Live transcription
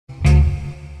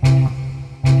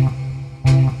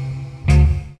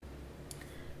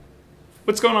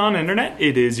What's going on, Internet?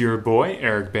 It is your boy,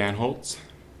 Eric Banholtz,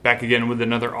 back again with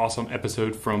another awesome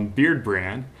episode from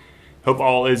Beardbrand. Hope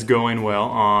all is going well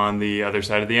on the other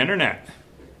side of the Internet.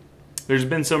 There's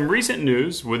been some recent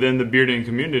news within the bearding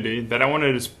community that I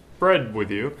wanted to spread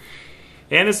with you,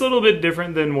 and it's a little bit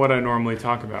different than what I normally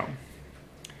talk about.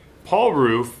 Paul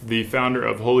Roof, the founder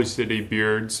of Holy City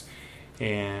Beards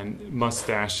and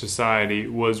Mustache Society,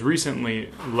 was recently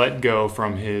let go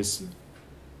from his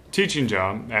teaching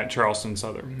job at Charleston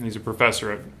Southern. He's a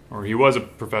professor he was a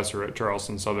professor at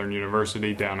Charleston Southern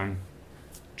University down in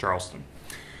Charleston.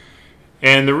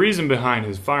 And the reason behind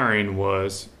his firing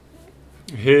was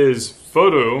his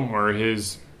photo or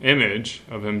his image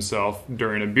of himself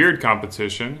during a beard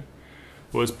competition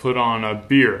was put on a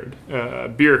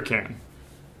beer can.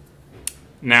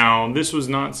 Now, this was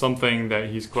not something that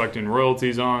he's collecting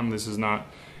royalties on. This is not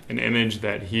an image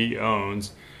that he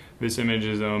owns. This image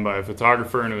is owned by a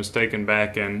photographer, and it was taken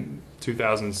back in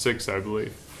 2006, I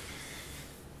believe.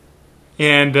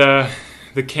 And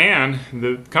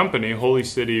the company, Holy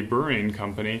City Brewing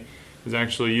Company, is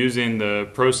actually using the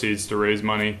proceeds to raise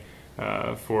money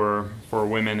for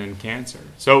women and cancer.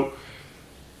 So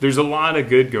there's a lot of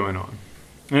good going on.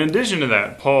 In addition to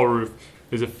that, Paul Roof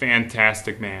is a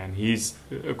fantastic man. He's,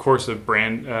 of course, a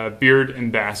beard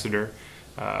ambassador,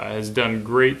 has done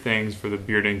great things for the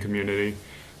bearding community,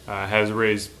 has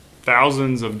raised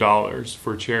thousands of dollars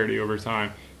for charity over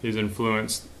time. He's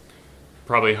influenced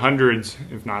probably hundreds,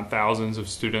 if not thousands, of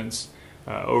students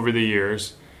over the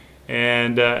years,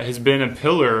 and has been a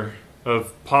pillar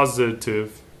of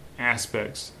positive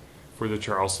aspects for the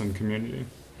Charleston community.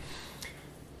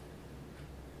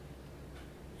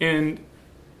 And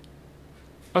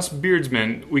us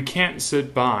beardsmen, we can't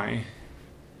sit by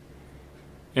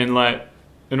and let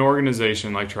an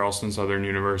organization like Charleston Southern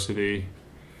University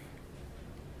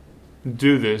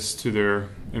do this to their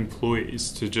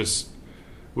employees, to just,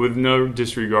 with no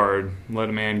disregard, let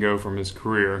a man go from his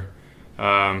career.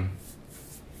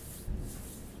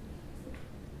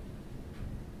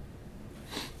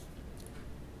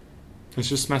 It's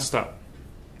just messed up.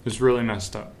 It's really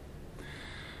messed up.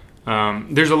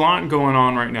 There's a lot going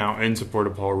on right now in support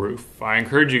of Paul Roof. I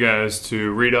encourage you guys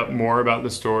to read up more about the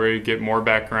story, get more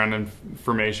background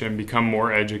information, become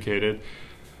more educated.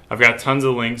 I've got tons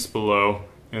of links below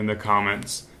in the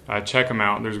comments. Check them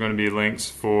out. There's going to be links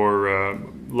for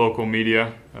local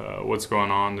media, what's going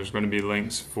on. There's going to be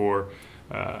links for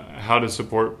how to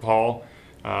support Paul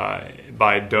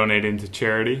by donating to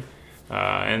charity.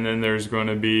 And then there's going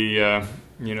to be,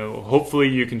 hopefully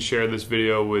you can share this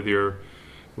video with your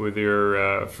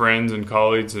friends and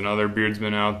colleagues and other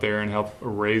beardsmen out there and help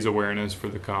raise awareness for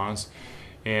the cause.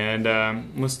 And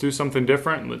let's do something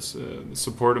different. Let's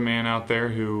support a man out there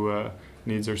who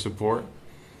needs our support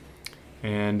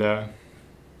and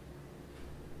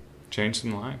change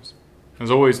some lives. As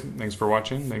always, thanks for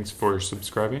watching. Thanks for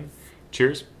subscribing.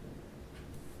 Cheers.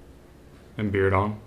 And beard on.